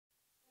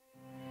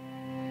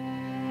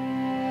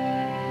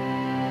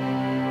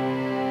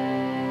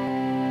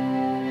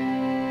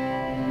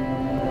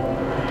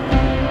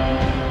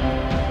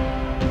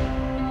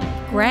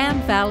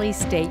Valley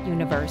State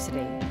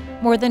University.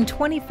 More than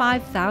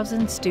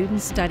 25,000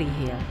 students study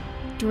here,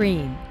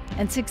 dream,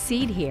 and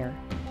succeed here.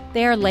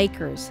 They are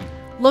Lakers,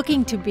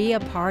 looking to be a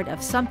part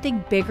of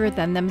something bigger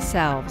than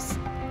themselves.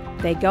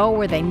 They go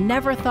where they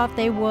never thought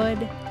they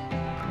would.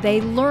 They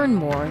learn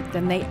more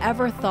than they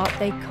ever thought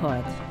they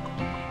could.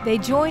 They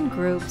join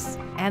groups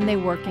and they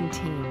work in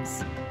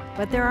teams.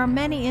 But there are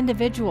many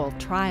individual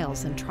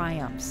trials and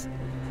triumphs.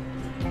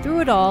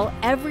 Through it all,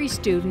 every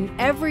student,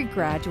 every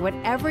graduate,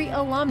 every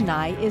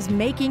alumni is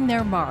making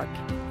their mark,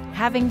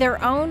 having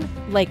their own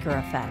Laker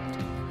effect.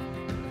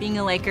 Being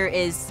a Laker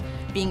is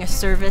being a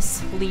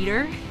service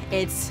leader.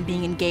 It's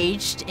being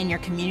engaged in your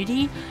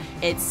community.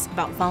 It's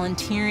about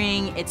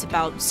volunteering. It's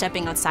about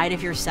stepping outside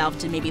of yourself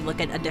to maybe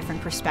look at a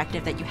different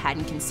perspective that you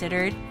hadn't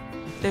considered.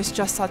 There's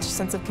just such a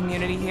sense of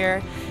community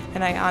here,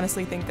 and I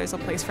honestly think there's a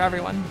place for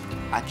everyone.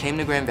 I came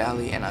to Grand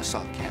Valley and I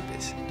saw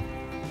campus,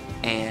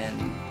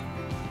 and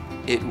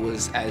it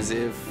was as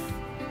if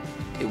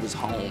it was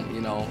home,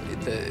 you know,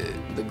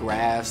 the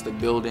grass, the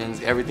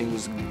buildings, everything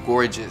was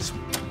gorgeous.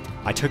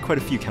 I took quite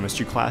a few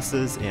chemistry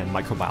classes and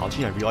microbiology,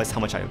 and I realized how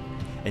much I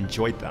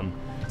enjoyed them.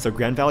 So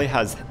Grand Valley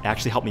has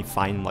actually helped me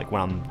find what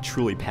I'm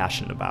truly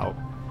passionate about.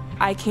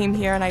 I came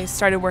here and I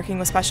started working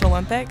with Special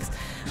Olympics.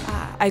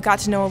 I got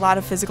to know a lot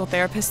of physical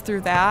therapists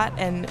through that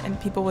and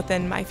people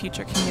within my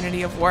future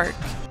community of work.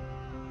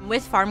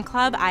 With Farm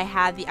Club, I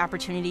had the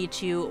opportunity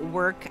to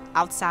work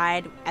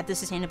outside at the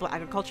Sustainable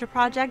Agriculture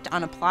Project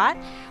on a plot,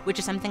 which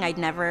is something I'd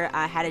never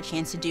had a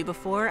chance to do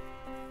before.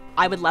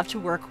 I would love to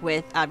work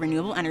with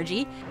renewable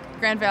energy.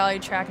 Grand Valley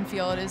track and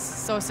field is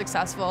so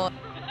successful.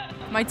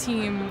 My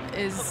team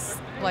is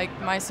like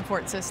my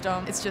support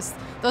system. It's just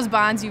those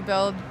bonds you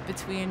build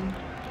between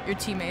your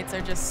teammates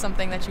are just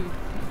something that you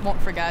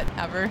won't forget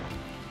ever.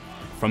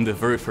 From the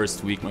very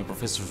first week, my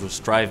professors were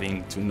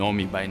striving to know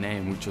me by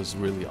name, which was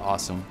really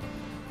awesome.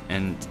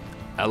 And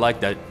I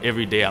like that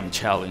every day I'm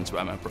challenged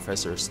by my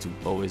professors to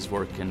always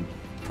work and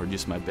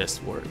produce my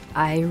best work.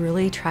 I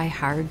really try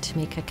hard to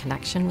make a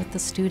connection with the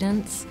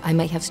students. I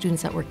might have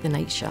students that work the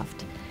night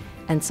shift,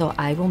 and so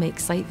I will make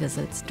site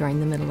visits during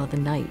the middle of the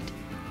night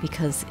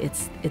because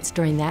it's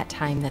during that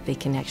time that they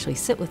can actually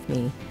sit with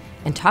me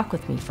and talk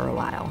with me for a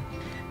while.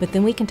 But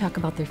then we can talk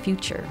about their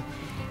future.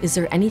 Is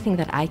there anything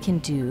that I can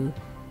do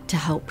to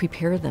help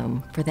prepare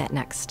them for that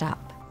next step?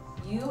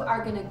 You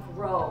are going to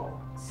grow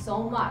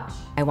so much.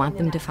 I want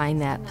them to find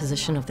that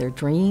position of their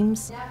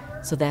dreams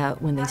so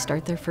that when they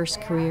start their first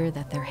career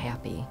that they're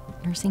happy.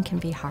 Nursing can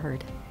be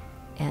hard,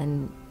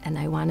 and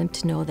I want them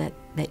to know that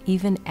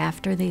even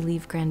after they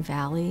leave Grand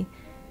Valley,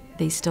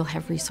 they still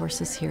have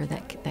resources here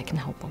that can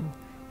help them,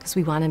 because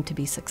we want them to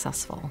be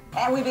successful.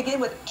 And we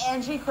begin with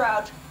Angie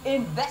Crouch,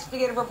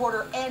 investigative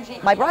reporter Angie.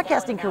 My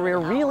broadcasting career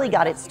really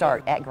got its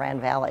start at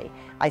Grand Valley.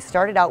 I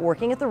started out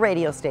working at the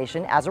radio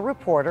station as a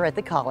reporter at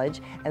the college,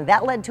 and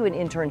that led to an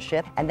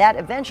internship, and that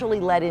eventually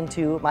led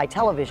into my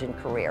television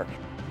career.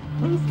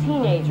 These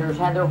teenagers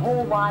had their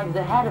whole lives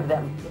ahead of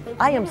them.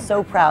 I am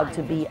so proud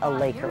to be a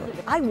Laker.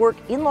 I work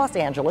in Los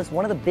Angeles,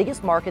 one of the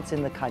biggest markets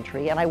in the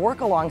country, and I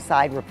work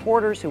alongside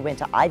reporters who went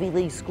to Ivy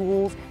League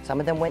schools. Some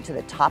of them went to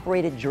the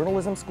top-rated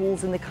journalism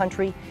schools in the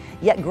country.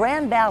 Yet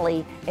Grand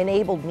Valley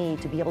enabled me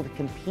to be able to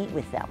compete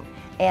with them.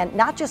 And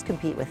not just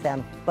compete with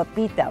them, but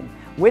beat them,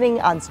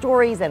 winning on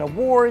stories and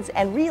awards,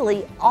 and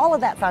really all of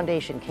that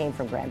foundation came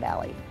from Grand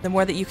Valley. The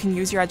more that you can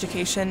use your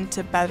education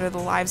to better the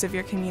lives of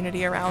your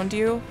community around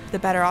you, the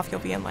better off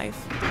you'll be in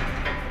life.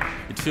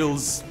 It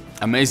feels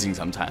amazing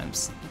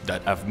sometimes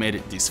that I've made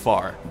it this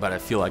far, but I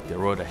feel like the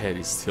road ahead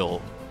is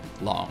still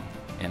long,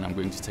 and I'm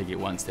going to take it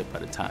one step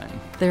at a time.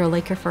 They're a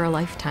Laker for a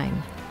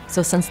lifetime.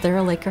 So since they're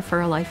a Laker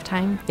for a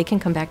lifetime, they can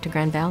come back to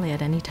Grand Valley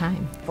at any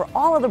time. For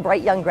all of the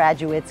bright young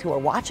graduates who are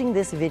watching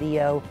this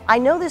video, I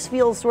know this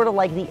feels sort of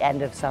like the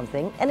end of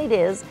something, and it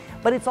is,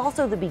 but it's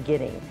also the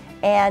beginning.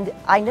 And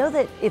I know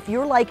that if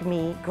you're like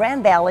me,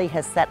 Grand Valley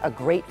has set a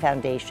great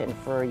foundation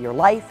for your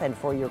life and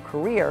for your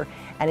career,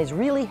 and has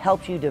really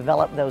helped you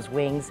develop those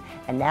wings,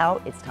 and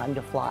now it's time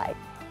to fly.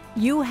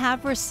 You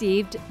have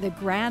received the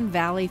Grand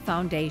Valley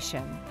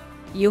Foundation.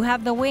 You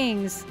have the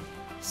wings.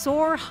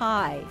 Soar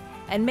high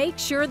and make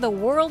sure the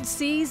world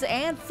sees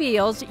and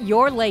feels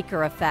your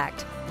Laker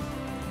effect.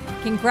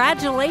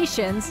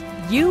 Congratulations,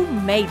 you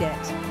made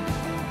it.